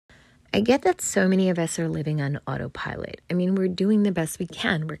I get that so many of us are living on autopilot. I mean, we're doing the best we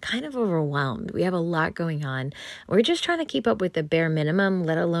can. We're kind of overwhelmed. We have a lot going on. We're just trying to keep up with the bare minimum,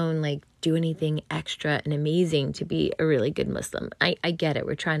 let alone like do anything extra and amazing to be a really good Muslim. I get it.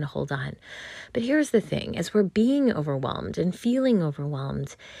 We're trying to hold on. But here's the thing, as we're being overwhelmed and feeling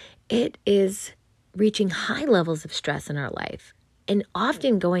overwhelmed, it is reaching high levels of stress in our life and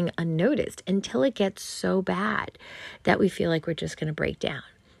often going unnoticed until it gets so bad that we feel like we're just going to break down.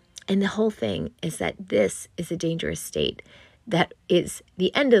 And the whole thing is that this is a dangerous state that is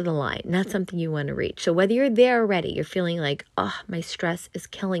the end of the line, not something you want to reach. So whether you're there already, you're feeling like, oh, my stress is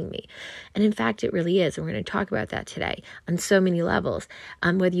killing me. And in fact, it really is. And we're going to talk about that today on so many levels.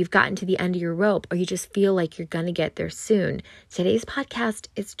 Whether you've gotten to the end of your rope or you just feel like you're going to get there soon, today's podcast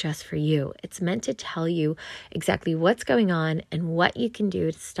is just for you. It's meant to tell you exactly what's going on and what you can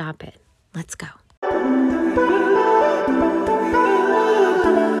do to stop it. Let's go.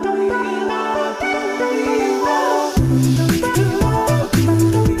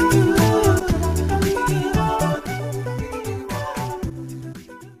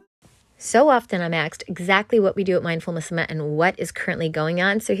 So often I'm asked exactly what we do at Mindful Muslimah and what is currently going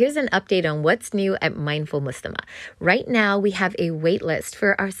on. So here's an update on what's new at Mindful Muslimah. Right now, we have a wait list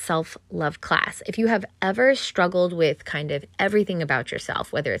for our self-love class. If you have ever struggled with kind of everything about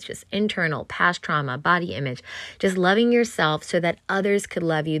yourself, whether it's just internal, past trauma, body image, just loving yourself so that others could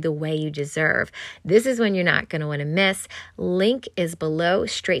love you the way you deserve, this is when you're not going to want to miss. Link is below,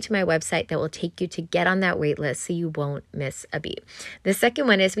 straight to my website that will take you to get on that wait list so you won't miss a beat. The second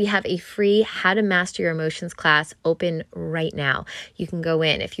one is we have a free How to Master Your Emotions class open right now. You can go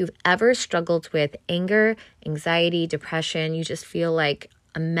in. If you've ever struggled with anger, anxiety, depression, you just feel like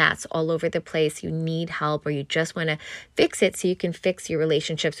a mess all over the place, you need help, or you just want to fix it so you can fix your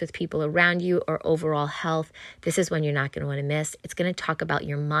relationships with people around you or overall health, this is one you're not going to want to miss. It's going to talk about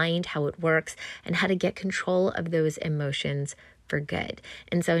your mind, how it works, and how to get control of those emotions for good.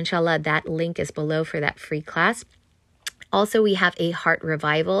 And so inshallah, that link is below for that free class. Also, we have a heart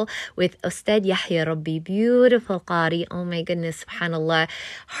revival with Ustad Yahya Rabbi, beautiful Qari. Oh my goodness, subhanAllah.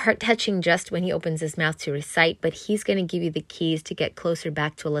 Heart-touching just when he opens his mouth to recite, but he's going to give you the keys to get closer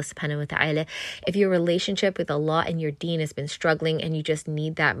back to Allah subhanahu wa ta'ala. If your relationship with Allah and your deen has been struggling and you just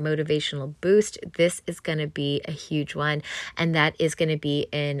need that motivational boost, this is going to be a huge one. And that is going to be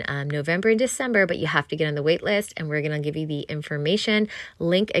in November and December, but you have to get on the wait list and we're going to give you the information.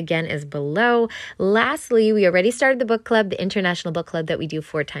 Link again is below. Lastly, we already started the book club, the international book club that we do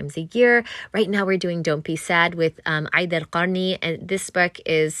 4 times a year. Right now we're doing Don't Be Sad with Aida Al-Qarni, and this book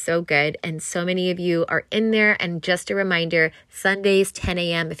is so good and so many of you are in there. And just a reminder, Sundays 10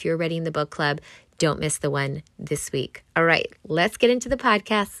 a.m. if you're already in the book club, don't miss the one this week. All right, let's get into the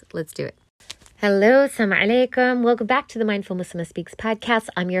podcast. Let's do it. Hello, assalamu alaikum. Welcome back to the Mindful Muslimah Speaks podcast.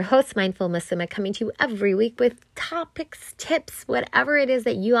 I'm your host, Mindful Muslimah, coming to you every week with topics, tips, whatever it is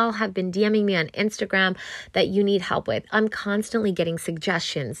that you all have been DMing me on Instagram that you need help with. I'm constantly getting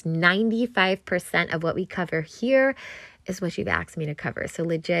suggestions. 95% of what we cover here is what you've asked me to cover. So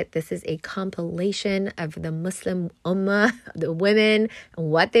legit, this is a compilation of the Muslim Ummah, the women, and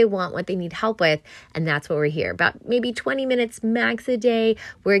what they want, what they need help with. And that's what we're here. About maybe 20 minutes max a day,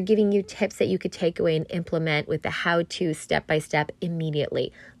 we're giving you tips that you could take away and implement with the how-to step-by-step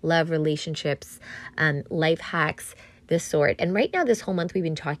immediately. Love, relationships, life hacks, this sort. And right now, this whole month, we've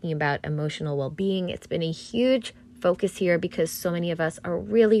been talking about emotional well-being. It's been a huge focus here because so many of us are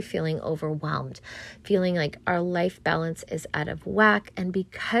really feeling overwhelmed, feeling like our life balance is out of whack. And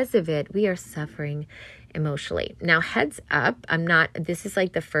because of it, we are suffering emotionally. Now, heads up, this is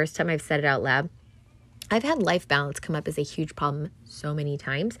like the first time I've said it out loud. I've had life balance come up as a huge problem so many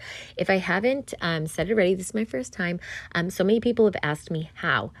times. If I haven't said it already, this is my first time. So many people have asked me,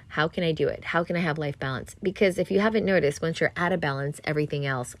 how can I do it? How can I have life balance? Because if you haven't noticed, once you're out of balance, everything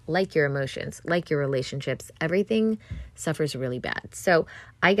else, like your emotions, like your relationships, everything suffers really bad. So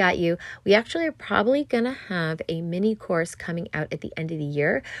I got you. We actually are probably going to have a mini course coming out at the end of the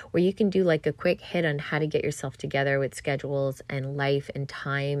year where you can do like a quick hit on how to get yourself together with schedules and life and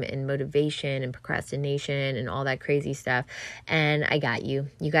time and motivation and procrastination and all that crazy stuff. And I got you.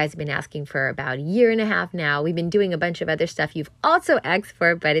 You guys have been asking for about a year and a half now. We've been doing a bunch of other stuff you've also asked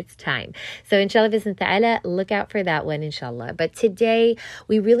for, but it's time. So inshallah bismillah ta'ala, look out for that one, inshallah. But today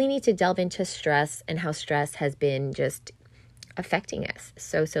we really need to delve into stress and how stress has been just affecting us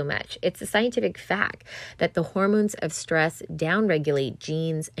so much. It's a scientific fact that the hormones of stress downregulate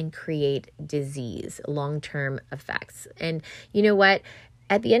genes and create disease, long-term effects. And you know what?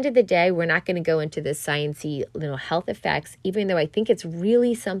 at the end of the day, we're not going to go into the sciencey, health effects, even though I think it's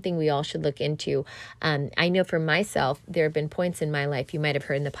really something we all should look into. I know for myself, there have been points in my life, you might have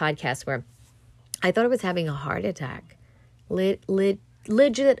heard in the podcast, where I thought I was having a heart attack,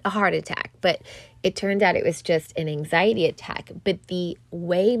 legit a heart attack, but it turned out it was just an anxiety attack. But the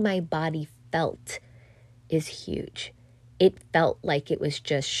way my body felt is huge. It felt like it was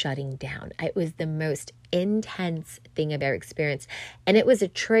just shutting down. It was the most intense thing I've ever experienced. And it was a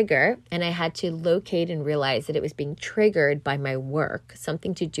trigger, and I had to locate and realize that it was being triggered by my work,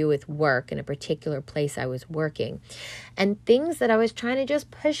 something to do with work in a particular place I was working, and things that I was trying to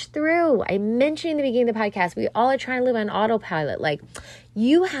just push through. I mentioned in the beginning of the podcast, we all are trying to live on autopilot. Like,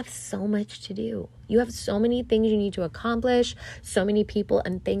 you have so much to do. You have so many things you need to accomplish, so many people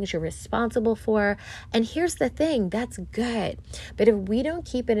and things you're responsible for. And here's the thing, that's good. But if we don't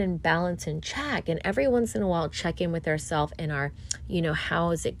keep it in balance and check, and every once in a while check in with ourselves and our, how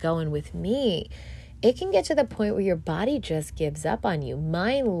is it going with me? It can get to the point where your body just gives up on you.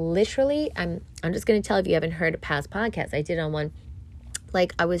 Mine literally, I'm just going to tell, if you haven't heard a past podcast, I did on one.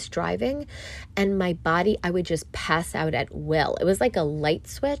 Like, I was driving and my body, I would just pass out at will. It was like a light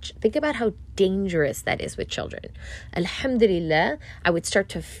switch. Think about how dangerous that is with children. Alhamdulillah, I would start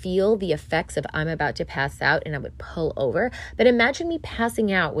to feel the effects of I'm about to pass out, and I would pull over. But imagine me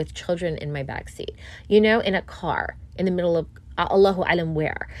passing out with children in my backseat, in a car in the middle of Allahu alam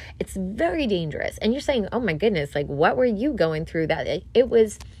where. It's very dangerous. And you're saying, oh my goodness, like, what were you going through? That it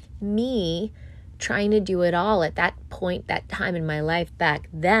was me trying to do it all at that point, that time in my life back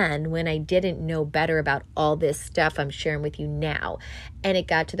then, when I didn't know better about all this stuff I'm sharing with you now. And it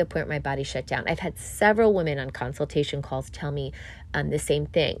got to the point where my body shut down. I've had several women on consultation calls tell me the same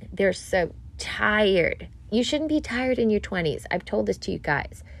thing. They're so tired. You shouldn't be tired in your 20s. I've told this to you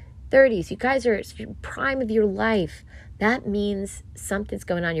guys. 30s, you guys are prime of your life. That means something's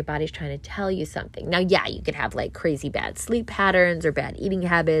going on. Your body's trying to tell you something. Now, yeah, you could have like crazy bad sleep patterns or bad eating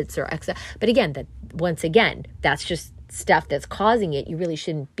habits or extra. But again, once again, that's just stuff that's causing it. You really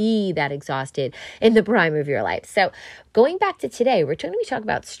shouldn't be that exhausted in the prime of your life. So going back to today, we're going to be talking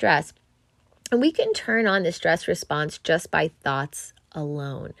about stress. And we can turn on the stress response just by thoughts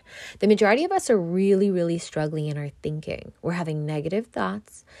alone. The majority of us are really, really struggling in our thinking. We're having negative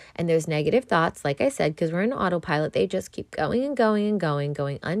thoughts, and those negative thoughts, like I said, because we're in autopilot, they just keep going and going and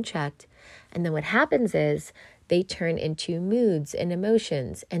going unchecked. And then what happens is they turn into moods and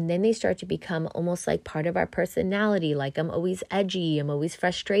emotions, and then they start to become almost like part of our personality. Like, I'm always edgy, I'm always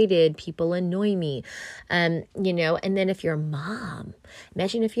frustrated, people annoy me, and then if you're a mom,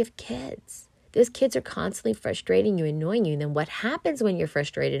 imagine if you have kids. Those kids are constantly frustrating you, annoying you. And then what happens when you're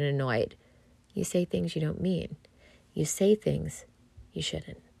frustrated and annoyed? You say things you don't mean. You say things you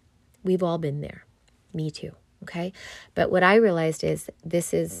shouldn't. We've all been there. Me too. Okay? But what I realized is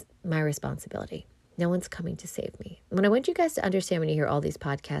this is my responsibility. No one's coming to save me. What I want you guys to understand when you hear all these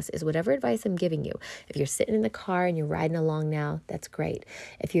podcasts is whatever advice I'm giving you. If you're sitting in the car and you're riding along now, that's great.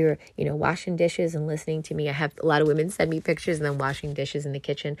 If you're, washing dishes and listening to me, I have a lot of women send me pictures and then washing dishes in the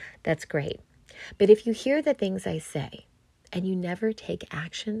kitchen. That's great. But if you hear the things I say and you never take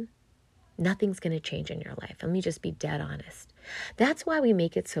action, nothing's going to change in your life. Let me just be dead honest. That's why we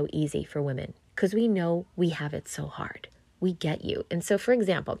make it so easy for women, because we know we have it so hard. We get you. And so, for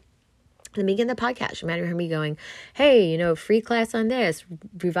example, in the beginning of the podcast, you might have heard me going, hey, free class on this,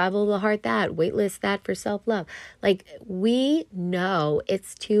 revival of the heart that, waitlist that for self-love. Like, we know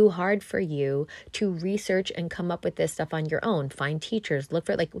it's too hard for you to research and come up with this stuff on your own. Find teachers, look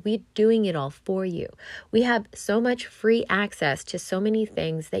for, we're doing it all for you. We have so much free access to so many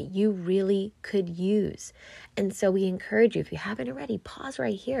things that you really could use. And so we encourage you, if you haven't already, pause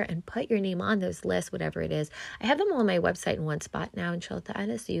right here and put your name on those lists, whatever it is. I have them all on my website in one spot now, inshallah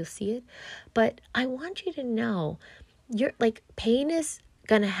ta'ala, so you'll see it. But I want you to know, pain is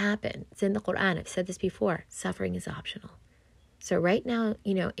going to happen. It's in the Quran. I've said this before. Suffering is optional. So right now,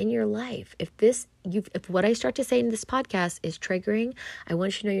 in your life, if what I start to say in this podcast is triggering, I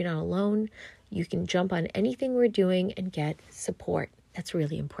want you to know you're not alone. You can jump on anything we're doing and get support. That's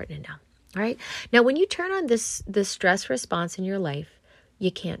really important to know. All right. Now, when you turn on the stress response in your life,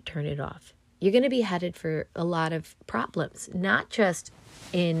 you can't turn it off. You're going to be headed for a lot of problems, not just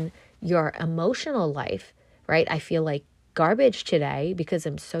in your emotional life, right? I feel like garbage today because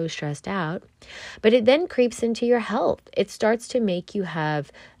I'm so stressed out, but it then creeps into your health. It starts to make you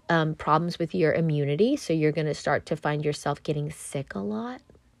have problems with your immunity. So you're going to start to find yourself getting sick a lot,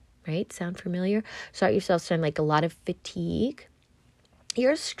 right? Sound familiar? Start yourself starting like a lot of fatigue.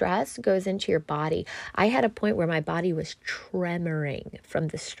 Your stress goes into your body. I had a point where my body was tremoring from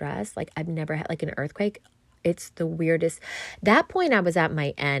the stress. Like, I've never had like an earthquake. It's the weirdest. That point, I was at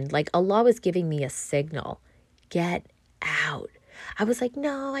my end. Like Allah was giving me a signal. Get out. I was like,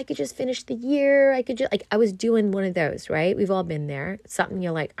 no, I could just finish the year. I could just, like, I was doing one of those, right? We've all been there. Something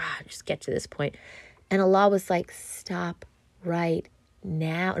you're like, just get to this point. And Allah was like, stop right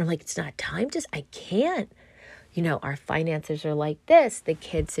now. And I'm like, it's not time. I can't. Our finances are like this. The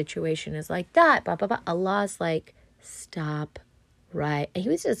kid situation is like that. Blah, blah, blah. Allah's like, stop right. And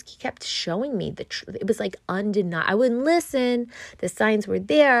he kept showing me the truth. It was like undeniable. I wouldn't listen. The signs were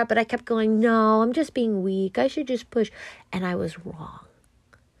there, but I kept going, no, I'm just being weak. I should just push. And I was wrong.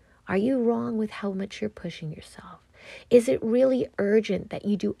 Are you wrong with how much you're pushing yourself? Is it really urgent that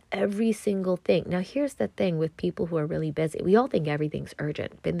you do every single thing? Now, here's the thing with people who are really busy. We all think everything's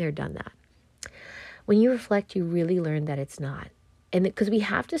urgent. Been there, done that. When you reflect, you really learn that it's not. And because we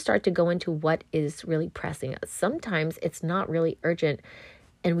have to start to go into what is really pressing us. Sometimes it's not really urgent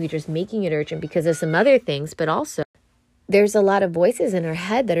and we're just making it urgent because of some other things, but also there's a lot of voices in our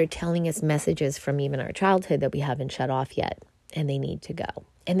head that are telling us messages from even our childhood that we haven't shut off yet, and they need to go.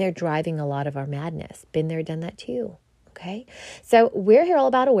 And they're driving a lot of our madness. Been there, done that too. Okay. So we're here all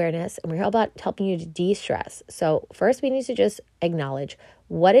about awareness, and we're here all about helping you to de-stress. So first we need to just acknowledge,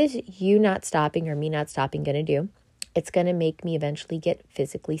 what is you not stopping or me not stopping going to do? It's going to make me eventually get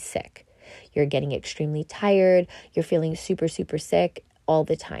physically sick. You're getting extremely tired. You're feeling super, super sick all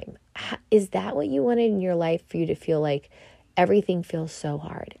the time. Is that what you wanted in your life, for you to feel like everything feels so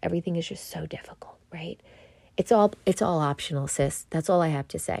hard? Everything is just so difficult, right? It's all optional, sis. That's all I have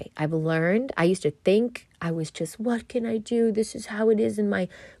to say. I've learned. I used to think I was just, what can I do? This is how it is in my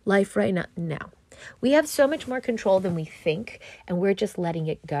life right now. No. We have so much more control than we think, and we're just letting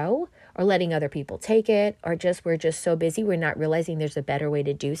it go, or letting other people take it, or we're just so busy we're not realizing there's a better way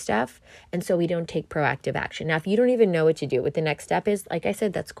to do stuff, and so we don't take proactive action. Now, if you don't even know what to do, what the next step is, like I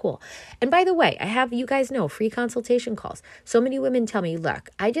said, that's cool. And by the way, I have, you guys know, free consultation calls. So many women tell me, look,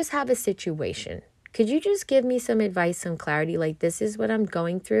 I just have a situation. Could you just give me some advice, some clarity? Like, this is what I'm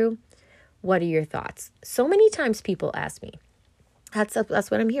going through. What are your thoughts? So many times people ask me. That's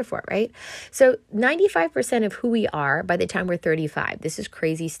what I'm here for, right? So 95% of who we are by the time we're 35, this is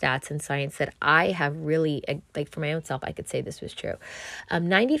crazy stats and science that I have really, like for my own self, I could say this was true.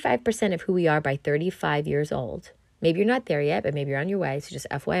 95% of who we are by 35 years old, maybe you're not there yet, but maybe you're on your way, so just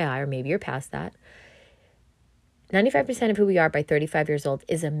FYI, or maybe you're past that. 95% of who we are by 35 years old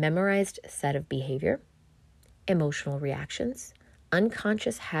is a memorized set of behavior, emotional reactions,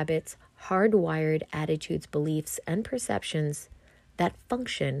 unconscious habits, hardwired attitudes, beliefs, and perceptions that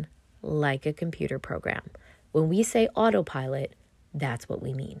function like a computer program. When we say autopilot, that's what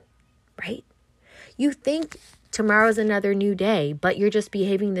we mean, right? You think tomorrow's another new day, but you're just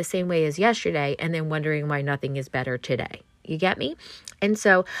behaving the same way as yesterday and then wondering why nothing is better today. You get me? And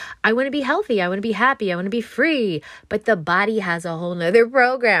so I want to be healthy. I want to be happy. I want to be free. But the body has a whole nother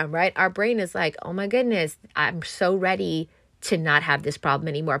program, right? Our brain is like, oh my goodness, I'm so ready to not have this problem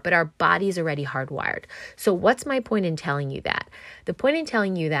anymore, but our body's already hardwired. So what's my point in telling you that? The point in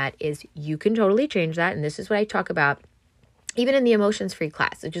telling you that is you can totally change that. And this is what I talk about even in the emotions-free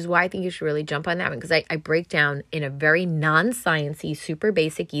class, which is why I think you should really jump on that one, because I break down in a very non-sciencey, super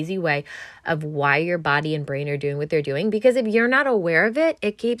basic, easy way of why your body and brain are doing what they're doing. Because if you're not aware of it,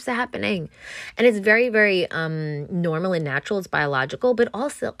 it keeps happening. And it's very, very normal and natural. It's biological. But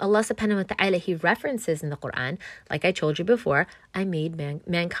also, Allah subhanahu wa ta'ala, He references in the Quran, like I told you before,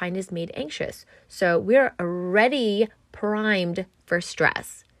 mankind is made anxious. So we're already primed for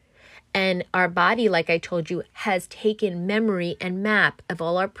stress. And our body, like I told you, has taken memory and map of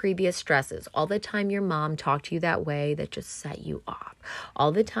all our previous stresses. All the time your mom talked to you that way, that just set you off.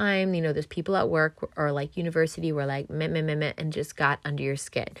 All the time, there's people at work or like university were like, meh, meh, meh, meh, and just got under your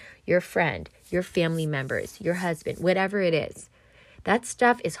skin. Your friend, your family members, your husband, whatever it is. That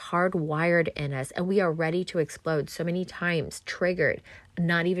stuff is hardwired in us, and we are ready to explode so many times, triggered,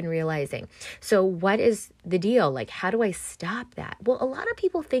 not even realizing. So what is the deal? Like, how do I stop that? Well, a lot of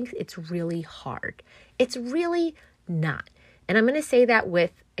people think it's really hard. It's really not. And I'm going to say that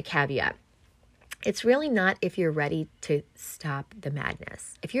with a caveat. It's really not if you're ready to stop the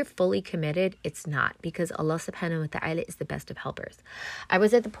madness. If you're fully committed, it's not, because Allah subhanahu wa ta'ala is the best of helpers. I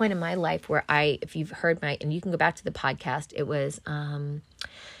was at the point in my life where if you've heard and you can go back to the podcast, it was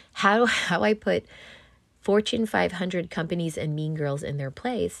how I put Fortune 500 companies and mean girls in their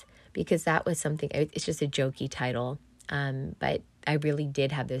place, because that was something, it's just a jokey title. But I really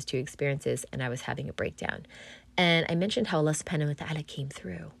did have those two experiences, and I was having a breakdown. And I mentioned how Allah subhanahu wa ta'ala came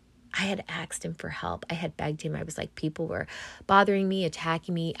through. I had asked Him for help. I had begged Him. I was like, people were bothering me,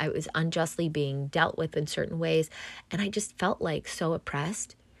 attacking me. I was unjustly being dealt with in certain ways. And I just felt like so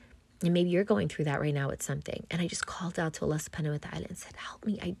oppressed. And maybe you're going through that right now with something. And I just called out to Allah subhanahu wa ta'ala and said, help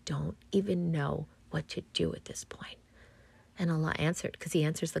me. I don't even know what to do at this point. And Allah answered, because he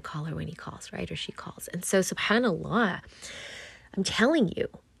answers the caller when he calls, right? Or she calls. And so subhanAllah, I'm telling you,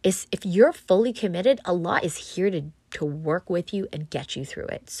 if you're fully committed, Allah is here to work with you and get you through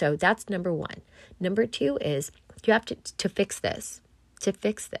it. So that's number one. Number two is you have to fix this. To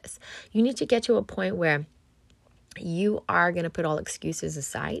fix this, you need to get to a point where you are going to put all excuses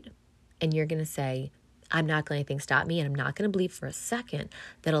aside and you're going to say, I'm not going to let anything stop me, and I'm not going to believe for a second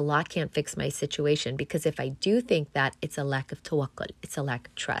that Allah can't fix my situation, because if I do think that, it's a lack of tawakkul, it's a lack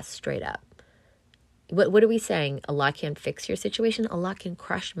of trust, straight up. What are we saying? Allah can't fix your situation? Allah can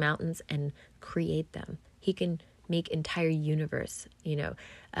crush mountains and create them. He can make entire universe,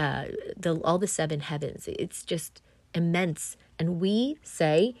 all the seven heavens. It's just immense. And we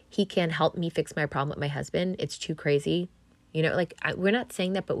say, he can't help me fix my problem with my husband. It's too crazy. We're not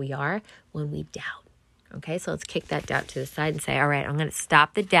saying that, but we are when we doubt. Okay, so let's kick that doubt to the side and say, all right, I'm going to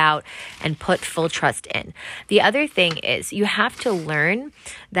stop the doubt and put full trust in. The other thing is you have to learn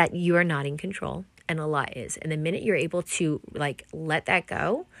that you are not in control and Allah is. And the minute you're able to let that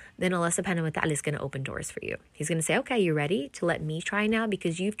go, then Allah subhanahu wa ta'ala is going to open doors for you. He's going to say, okay, you ready to let me try now?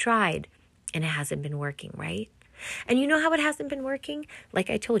 Because you've tried and it hasn't been working, right? And you know how it hasn't been working? Like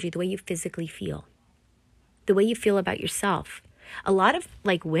I told you, the way you physically feel, the way you feel about yourself. A lot of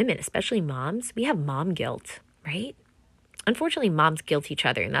women, especially moms, we have mom guilt, right? Unfortunately, moms guilt each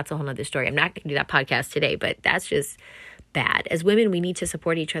other, and that's a whole nother story. I'm not going to do that podcast today, but that's just bad. As women, we need to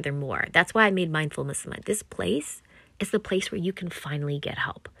support each other more. That's why I made Mindful Muslimah. This place is the place where you can finally get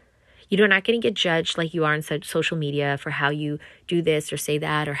help. You're not going to get judged like you are on social media for how you do this or say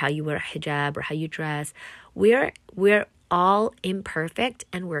that, or how you wear a hijab or how you dress. We're all imperfect,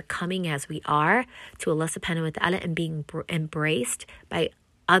 and we're coming as we are to Allah subhanahu wa ta'ala and being embraced by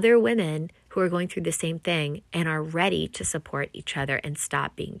other women who are going through the same thing and are ready to support each other and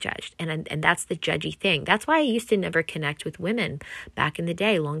stop being judged. And that's the judgy thing. That's why I used to never connect with women back in the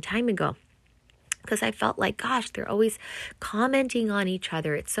day, a long time ago. Because I felt like, gosh, they're always commenting on each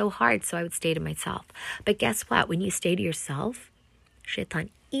other. It's so hard. So I would stay to myself. But guess what? When you stay to yourself, shaitan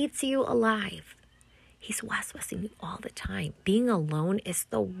eats you alive. He's waswasing you all the time. Being alone is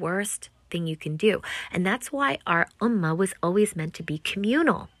the worst thing you can do. And that's why our ummah was always meant to be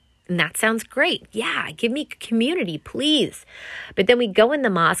communal. And that sounds great. Yeah, give me community, please. But then we go in the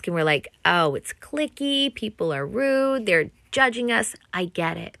mosque and we're like, oh, it's cliquey. People are rude. They're judging us. I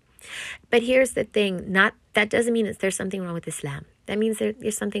get it. But here's the thing. That doesn't mean there's something wrong with Islam. That means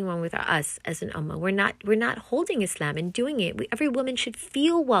there's something wrong with us as an ummah. We're not holding Islam and doing it. Every woman should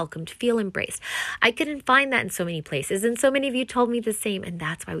feel welcomed, feel embraced. I couldn't find that in so many places, and so many of you told me the same, and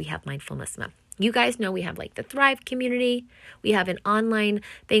that's why we have Mindful Muslimah. You guys know we have the Thrive community. We have an online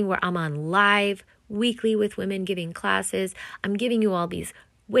thing where I'm on live weekly with women giving classes. I'm giving you all these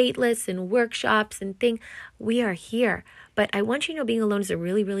wait lists and workshops and things. We are here. But I want you to know being alone is a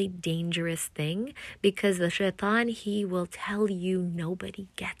really, really dangerous thing, because the shaitan, he will tell you nobody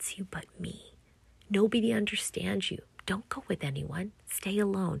gets you but me. Nobody understands you. Don't go with anyone. Stay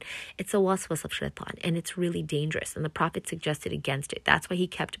alone. It's a waswas of shaitan, and it's really dangerous. And the Prophet suggested against it. That's why he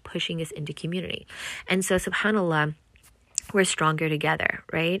kept pushing us into community. And so, subhanAllah, we're stronger together,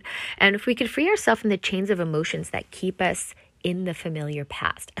 right? And if we could free ourselves from the chains of emotions that keep us in the familiar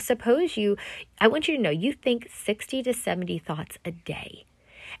past. I want you to know, you think 60 to 70 thoughts a day.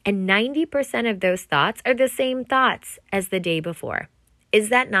 And 90% of those thoughts are the same thoughts as the day before. Is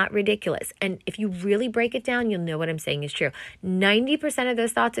that not ridiculous? And if you really break it down, you'll know what I'm saying is true. 90% of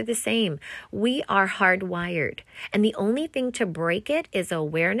those thoughts are the same. We are hardwired. And the only thing to break it is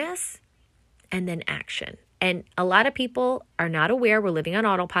awareness and then action. And a lot of people are not aware. We're living on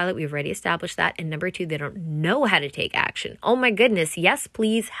autopilot. We've already established that. And number two, they don't know how to take action. Oh my goodness. Yes,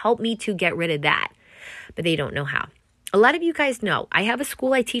 please help me to get rid of that. But they don't know how. A lot of you guys know, I have a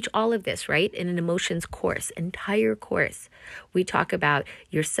school, I teach all of this, right? In an emotions course, entire course. We talk about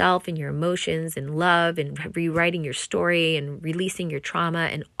yourself and your emotions and love and rewriting your story and releasing your trauma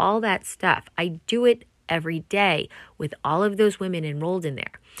and all that stuff. I do it every day with all of those women enrolled in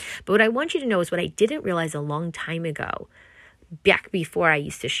there. But what I want you to know is what I didn't realize a long time ago, back before I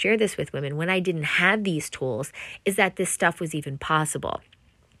used to share this with women, when I didn't have these tools, is that this stuff was even possible.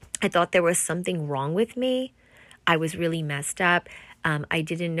 I thought there was something wrong with me. I was really messed up. I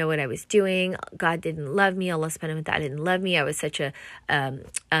didn't know what I was doing. God didn't love me. Allah subhanahu wa ta'ala didn't love me. I was such a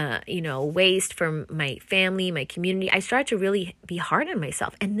waste for my family, my community. I started to really be hard on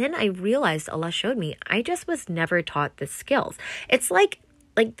myself. And then I realized, Allah showed me, I just was never taught the skills. It's like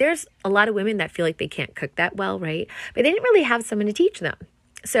there's a lot of women that feel like they can't cook that well, right? But they didn't really have someone to teach them.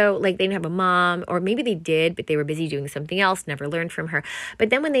 So like they didn't have a mom, or maybe they did, but they were busy doing something else, never learned from her. But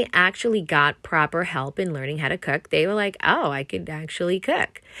then when they actually got proper help in learning how to cook, they were like, oh, I could actually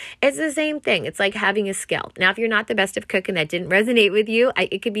cook. It's the same thing. It's like having a skill. Now, if you're not the best of cook and that didn't resonate with you,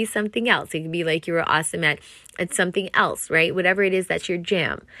 it could be something else. It could be like you were awesome at something else, right? Whatever it is, that's your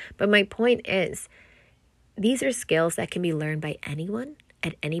jam. But my point is, these are skills that can be learned by anyone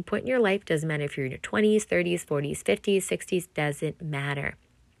at any point in your life. Doesn't matter if you're in your 20s, 30s, 40s, 50s, 60s, doesn't matter.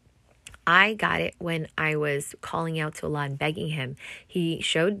 I got it when I was calling out to Allah and begging him. He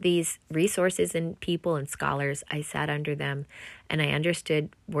showed these resources and people and scholars. I sat under them and I understood,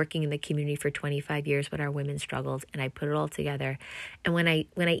 working in the community for 25 years, what our women struggled, and I put it all together. And when I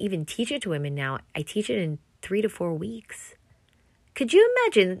even teach it to women now, I teach it in 3 to 4 weeks. Could you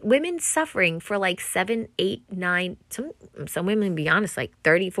imagine women suffering for like 7, 8, 9, some women, to be honest, like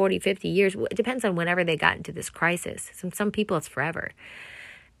 30, 40, 50 years. It depends on whenever they got into this crisis. Some people it's forever.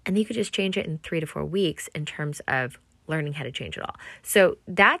 And you could just change it in 3 to 4 weeks in terms of learning how to change it all. So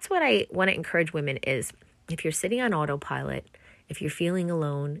that's what I want to encourage women is, if you're sitting on autopilot, if you're feeling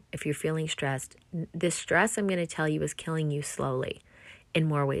alone, if you're feeling stressed, this stress, I'm going to tell you, is killing you slowly in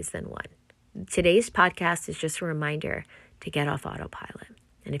more ways than one. Today's podcast is just a reminder to get off autopilot.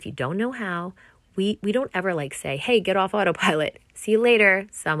 And if you don't know how, we don't ever like say, hey, get off autopilot. See you later.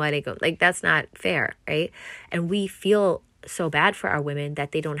 Somebody go. Like, that's not fair, right? And we feel so bad for our women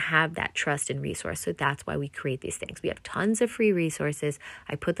that they don't have that trust and resource. So that's why we create these things. We have tons of free resources.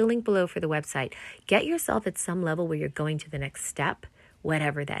 I put the link below for the website. Get yourself at some level where you're going to the next step,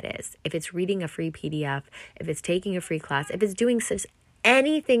 whatever that is. If it's reading a free PDF, if it's taking a free class, if it's doing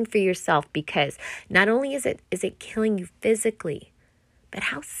anything for yourself, because not only is it killing you physically, but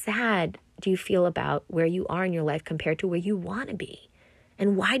how sad do you feel about where you are in your life compared to where you want to be?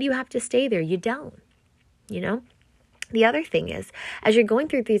 And why do you have to stay there? You don't, The other thing is, as you're going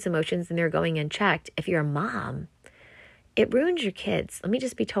through these emotions and they're going unchecked, if you're a mom, it ruins your kids. Let me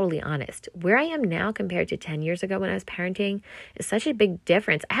just be totally honest. Where I am now compared to 10 years ago when I was parenting is such a big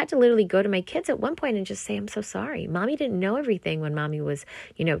difference. I had to literally go to my kids at one point and just say, I'm so sorry. Mommy didn't know everything when mommy was,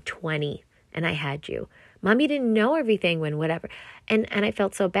 20 and I had you. Mommy didn't know everything when whatever. And I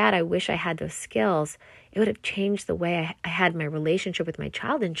felt so bad. I wish I had those skills. It would have changed the way I had my relationship with my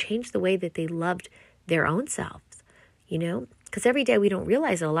child and changed the way that they loved their own selves. Because every day we don't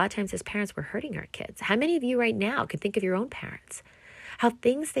realize that a lot of times as parents, we're hurting our kids. How many of you right now can think of your own parents? How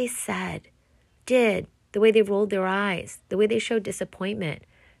things they said, did, the way they rolled their eyes, the way they showed disappointment,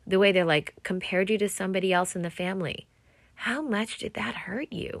 the way they compared you to somebody else in the family. How much did that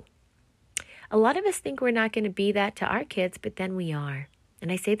hurt you? A lot of us think we're not going to be that to our kids, but then we are.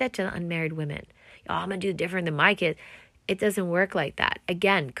 And I say that to unmarried women. Oh, I'm going to do different than my kids. It doesn't work like that.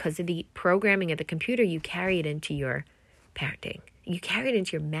 Again, because of the programming of the computer, you carry it into your parenting. You carry it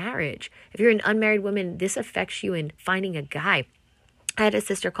into your marriage. If you're an unmarried woman, this affects you in finding a guy. I had a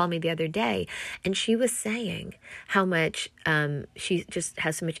sister call me the other day, and she was saying how much she just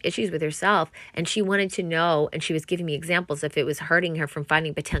has so much issues with herself, and she wanted to know, and she was giving me examples if it was hurting her from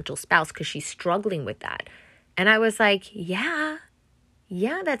finding a potential spouse because she's struggling with that. And I was like, yeah,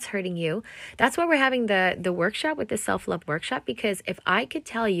 that's hurting you. That's why we're having the workshop with the self-love workshop, because if I could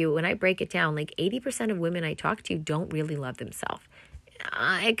tell you, when I break it down, 80% of women I talk to don't really love themselves.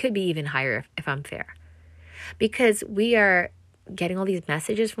 It could be even higher if I'm fair, because we are getting all these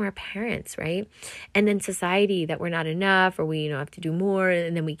messages from our parents, right? And then society that we're not enough, or we have to do more,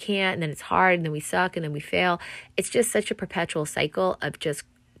 and then we can't, and then it's hard, and then we suck, and then we fail. It's just such a perpetual cycle of just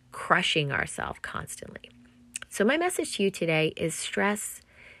crushing ourselves constantly. So my message to you today is stress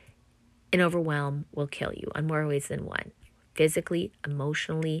and overwhelm will kill you on more ways than one. Physically,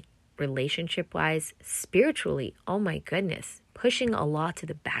 emotionally, relationship-wise, spiritually. Oh my goodness. Pushing Allah to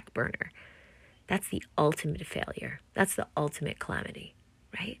the back burner. That's the ultimate failure. That's the ultimate calamity,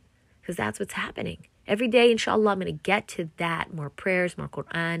 right? Because that's what's happening. Every day, inshallah, I'm going to get to that. More prayers, more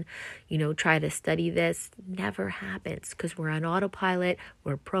Quran, try to study this. Never happens because we're on autopilot,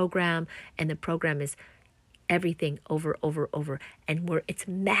 we're programmed, and the program is everything over. And it's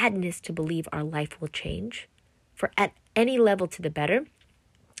madness to believe our life will change for at any level to the better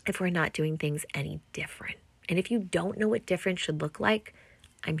if we're not doing things any different. And if you don't know what different should look like,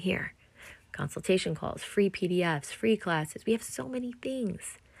 I'm here. Consultation calls, free PDFs, free classes. We have so many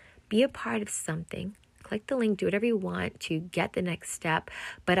things. Be a part of something. Click the link, do whatever you want to get the next step.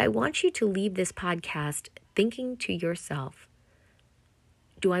 But I want you to leave this podcast thinking to yourself,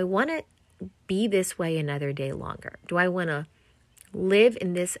 do I want to be this way another day longer? Do I want to live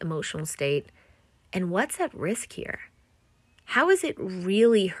in this emotional state? And what's at risk here? How is it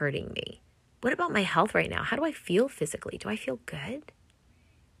really hurting me? What about my health right now? How do I feel physically? Do I feel good?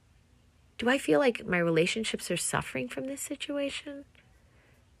 Do I feel like my relationships are suffering from this situation?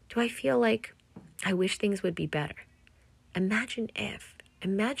 Do I feel like I wish things would be better? Imagine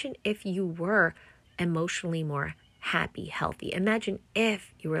if you were emotionally more happy, healthy. Imagine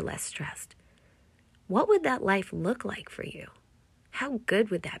if you were less stressed. What would that life look like for you? How good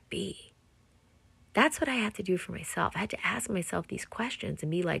would that be? That's what I had to do for myself. I had to ask myself these questions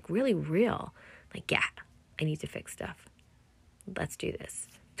and be like really real. Like, yeah, I need to fix stuff. Let's do this.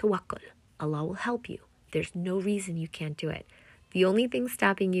 Tawakkul. Allah will help you. There's no reason you can't do it. The only thing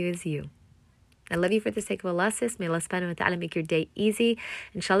stopping you is you. I love you for the sake of Allah, sis. May Allah subhanahu wa ta'ala make your day easy.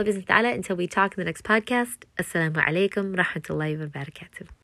 Inshallah, bismillah ta'ala, until we talk in the next podcast. Assalamu alaikum rahmatullahi wa barakatuh.